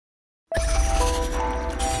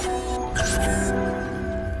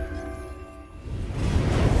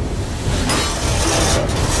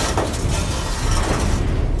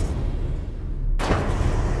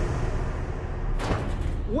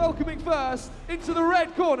first into the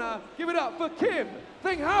red corner. Give it up for Kim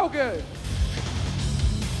Thinghaugen.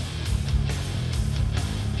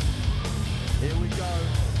 Here we go.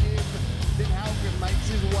 Kim Thinghaugen makes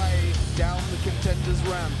his way down the Contenders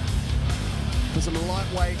ramp for some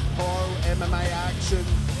lightweight pro MMA action.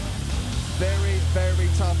 Very, very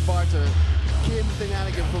tough fighter. Kim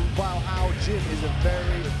Thinghaugen from Valhalla Gym is a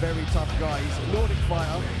very, very tough guy. He's a Nordic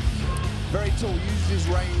fighter, very tall, uses his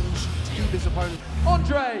range to keep his opponent.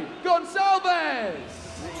 Andre Goncalves.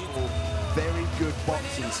 Very good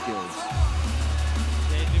boxing skills.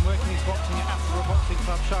 Yeah, he's been working his boxing at Astra Boxing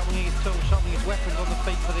Club, sharpening his tools, sharpening his weapons on the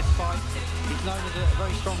feet for this fight. He's known as a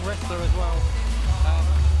very strong wrestler as well.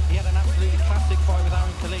 He had an absolutely classic fight with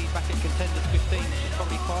Aaron Khalid back at Contenders 15, which is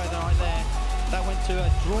probably fire the night there. That went to a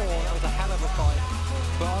draw. That was a hell of a fight.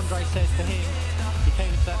 But Andre says to him, he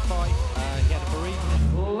came into that fight, he had a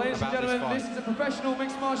bereavement. Ladies and gentlemen, this is a professional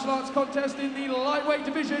mixed martial arts contest in the lightweight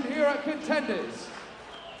division here at Contenders.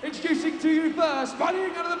 Introducing to you first,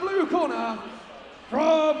 fighting out of the blue corner,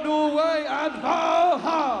 from Norway and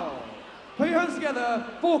Valhalla. Put your hands together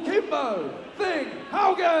for Kimbo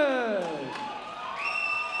Thinghaugen.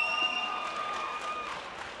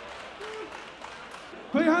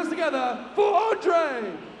 Put your hands together for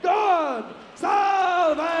Andre Goncalves.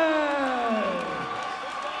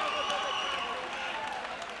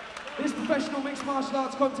 This professional mixed martial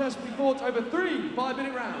arts contest will be fought over 3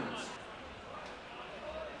 5-minute rounds.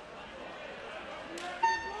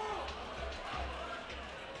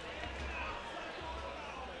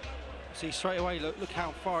 See straight away, look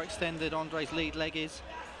how far extended Andre's lead leg is.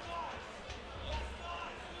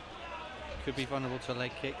 Could be vulnerable to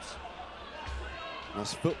leg kicks.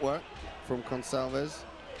 Nice footwork from Goncalves.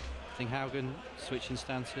 Thinghaugen switching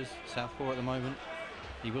stances, southpaw at the moment.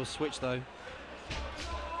 He will switch though.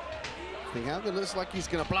 Thinghaugen looks like he's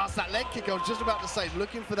going to blast that leg kick. I was just about to say,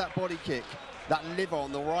 looking for that body kick, that liver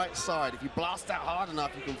on the right side. If you blast that hard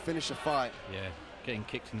enough, you can finish a fight. Yeah, getting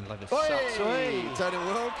kicked in the leather. Turning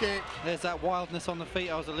world kick. There's that wildness on the feet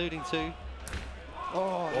I was alluding to.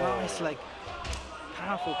 Oh, nice leg.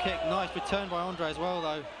 Powerful kick. Nice return by Andre as well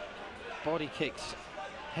though. Body kicks,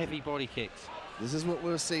 heavy body kicks. This is what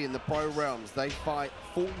we'll see in the pro realms. They fight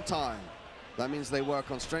full time. That means they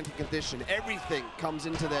work on strength and condition. Everything comes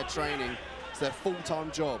into their training. It's their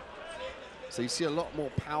full-time job. So you see a lot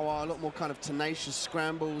more power, a lot more kind of tenacious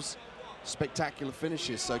scrambles, spectacular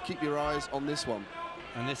finishes. So keep your eyes on this one.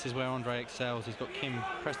 And this is where Andre excels. He's got Kim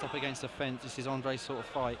pressed up against the fence. This is Andre's sort of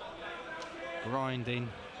fight. Grinding,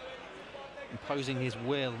 imposing his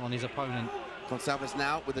will on his opponent. Goncalves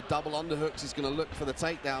now with the double underhooks. He's going to look for the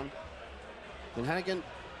takedown. Thinghaugen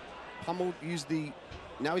pummeled, used the...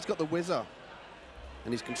 Now he's got the whizzer.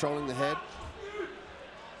 And he's controlling the head.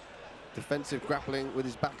 Defensive grappling with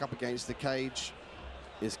his back up against the cage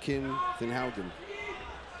is Kim Thinghaugen.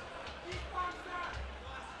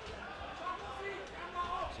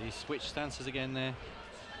 So he switched stances again there.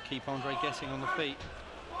 Keep Andre guessing on the feet.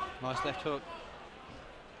 Nice left hook.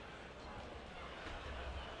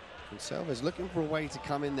 Goncalves looking for a way to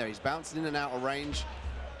come in there. He's bouncing in and out of range,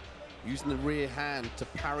 using the rear hand to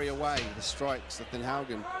parry away the strikes of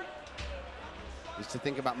Thinghaugen. Is to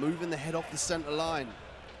think about moving the head off the center line,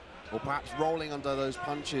 or perhaps rolling under those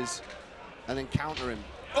punches and then counter him.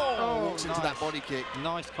 Oh, walks into that body kick.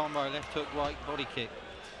 Nice combo, left hook, right body kick.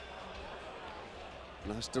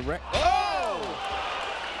 Nice direct. Oh!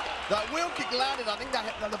 That wheel kick landed. I think that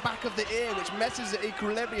hit on the back of the ear, which messes the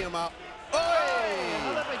equilibrium up.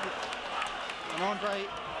 Oh! And Andre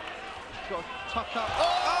got tucked up.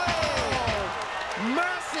 Oh!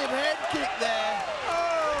 Massive head kick there. Oh!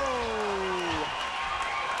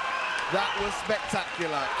 That was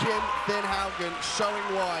spectacular. Kim Thinghaugen showing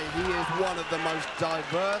why he is one of the most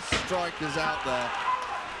diverse strikers out there.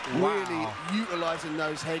 Wow. Really utilizing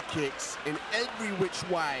those head kicks in every which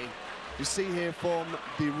way. You see here from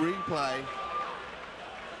the replay.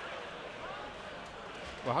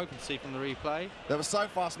 We're hoping to see from the replay. They were so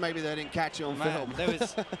fast, maybe they didn't catch it on film.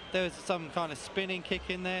 There was some kind of spinning kick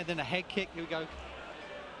in there, then a head kick. Here we go.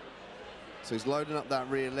 So he's loading up that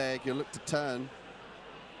rear leg. He'll look to turn.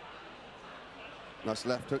 Nice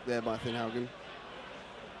left hook there by Thinghaugen.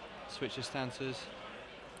 Switch his stances.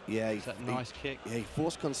 Yeah, that nice kick. Yeah, he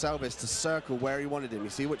forced Goncalves to circle where he wanted him.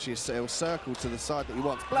 You see which he'll circle to the side that he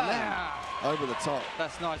wants. Blam! Over the top.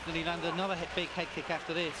 That's nice. Then he landed another big head kick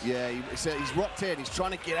after this. Yeah, he's rocked in. He's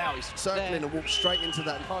trying to get out. He's circling and walked straight into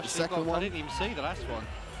that second one. I didn't even see the last one.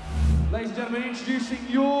 Ladies and gentlemen, introducing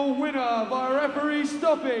your winner by referee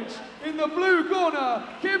stoppage in the blue corner,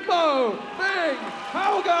 Kimbo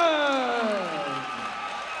Thinghaugen.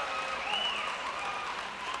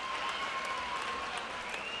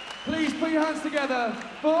 Please put your hands together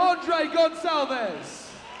for Andre Goncalves.